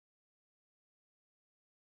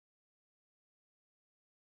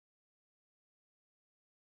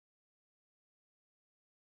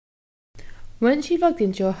Once you've logged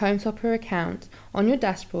into your HomeSwapper account, on your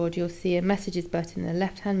dashboard you'll see a messages button in the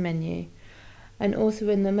left hand menu and also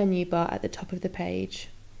in the menu bar at the top of the page.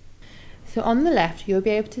 So on the left you'll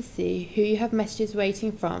be able to see who you have messages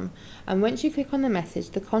waiting from, and once you click on the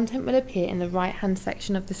message the content will appear in the right hand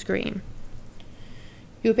section of the screen.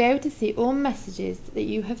 You'll be able to see all messages that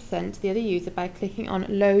you have sent to the other user by clicking on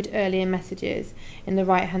Load Earlier Messages in the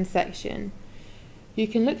right hand section. You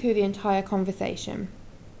can look through the entire conversation.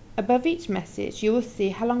 Above each message you will see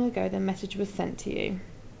how long ago the message was sent to you.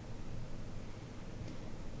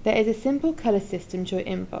 There is a simple colour system to your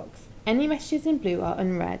inbox. Any messages in blue are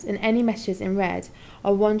unread, and any messages in red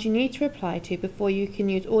are ones you need to reply to before you can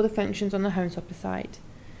use all the functions on the HomeSwapper site.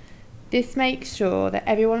 This makes sure that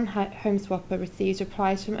everyone on HomeSwapper receives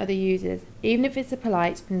replies from other users, even if it's a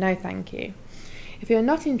polite no thank you. If you're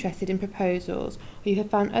not interested in proposals or you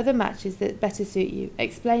have found other matches that better suit you,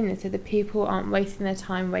 explain this so that people aren't wasting their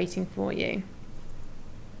time waiting for you.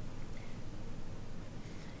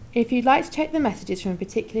 If you'd like to check the messages from a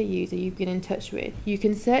particular user you've been in touch with, you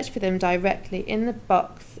can search for them directly in the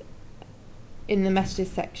box in the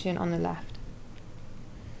messages section on the left.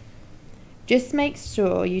 Just make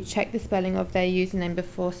sure you check the spelling of their username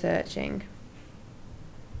before searching.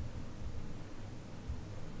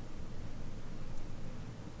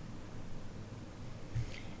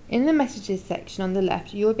 In the messages section on the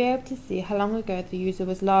left, you'll be able to see how long ago the user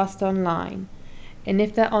was last online. And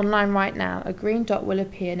if they're online right now, a green dot will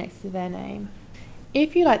appear next to their name.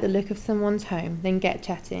 If you like the look of someone's home, then get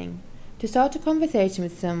chatting. To start a conversation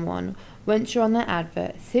with someone, once you're on their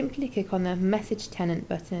advert, simply click on the Message Tenant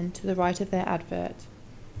button to the right of their advert.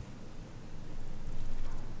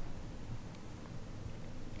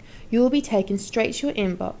 You will be taken straight to your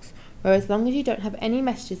inbox, where as long as you don't have any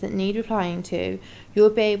messages that need replying to, you will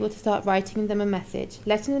be able to start writing them a message,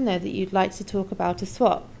 letting them know that you'd like to talk about a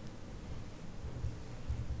swap.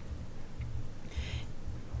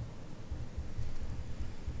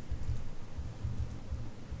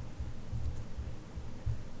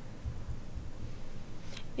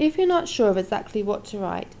 If you're not sure of exactly what to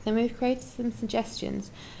write, then we've created some suggestions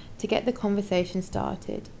to get the conversation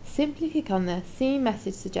started. Simply click on the See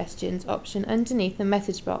Message Suggestions option underneath the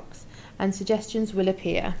message box and suggestions will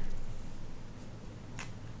appear.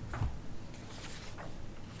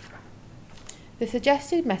 The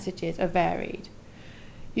suggested messages are varied.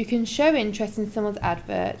 You can show interest in someone's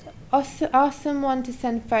advert, ask someone to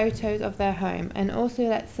send photos of their home, and also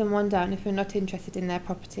let someone down if you're not interested in their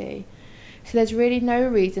property. So there's really no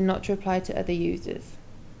reason not to reply to other users.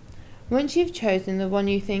 Once you've chosen the one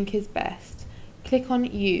you think is best, click on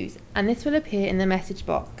Use and this will appear in the message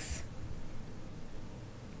box.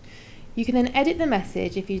 You can then edit the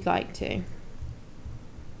message if you'd like to.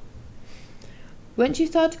 Once you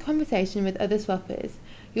start a conversation with other swappers,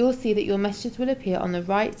 you'll see that your messages will appear on the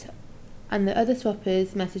right and the other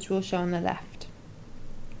swapper's message will show on the left.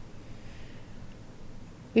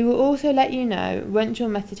 We will also let you know once your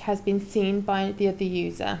message has been seen by the other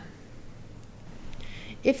user.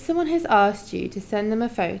 If someone has asked you to send them a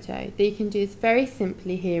photo, then you can do this very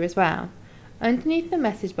simply here as well. Underneath the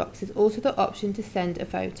message box is also the option to send a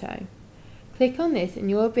photo. Click on this and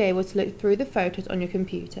you will be able to look through the photos on your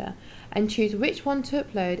computer and choose which one to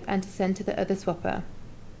upload and to send to the other swapper.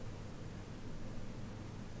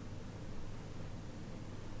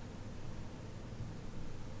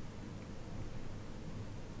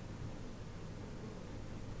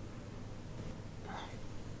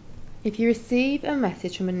 If you receive a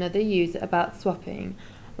message from another user about swapping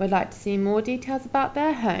or would like to see more details about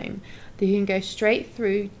their home, then you can go straight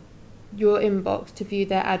through your inbox to view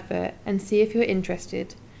their advert and see if you're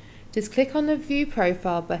interested. Just click on the View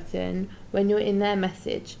Profile button when you're in their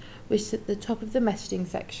message, which is at the top of the messaging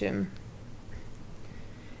section.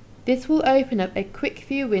 This will open up a quick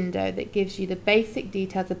view window that gives you the basic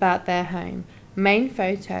details about their home, main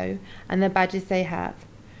photo, and the badges they have.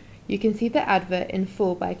 You can see the advert in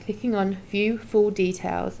full by clicking on View Full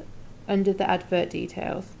Details under the advert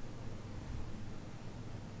details.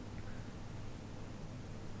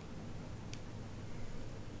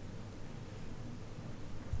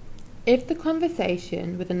 If the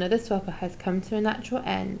conversation with another swapper has come to a natural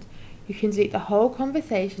end, you can delete the whole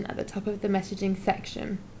conversation at the top of the messaging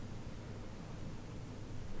section.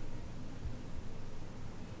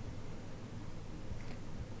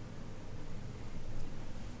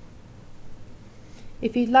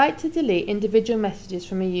 If you'd like to delete individual messages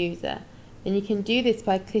from a user, then you can do this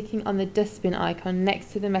by clicking on the dustbin icon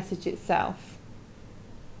next to the message itself.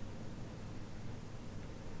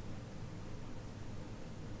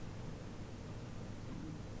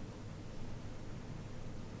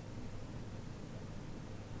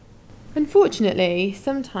 Unfortunately,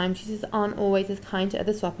 sometimes users aren't always as kind to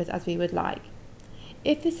other swappers as we would like.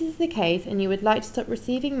 If this is the case and you would like to stop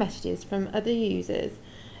receiving messages from other users,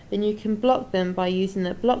 then you can block them by using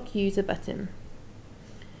the Block User button.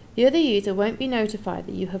 The other user won't be notified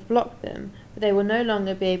that you have blocked them, but they will no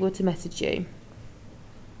longer be able to message you.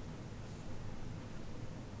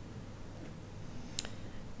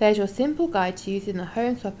 There's your simple guide to using the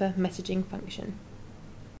HomeSwapper messaging function.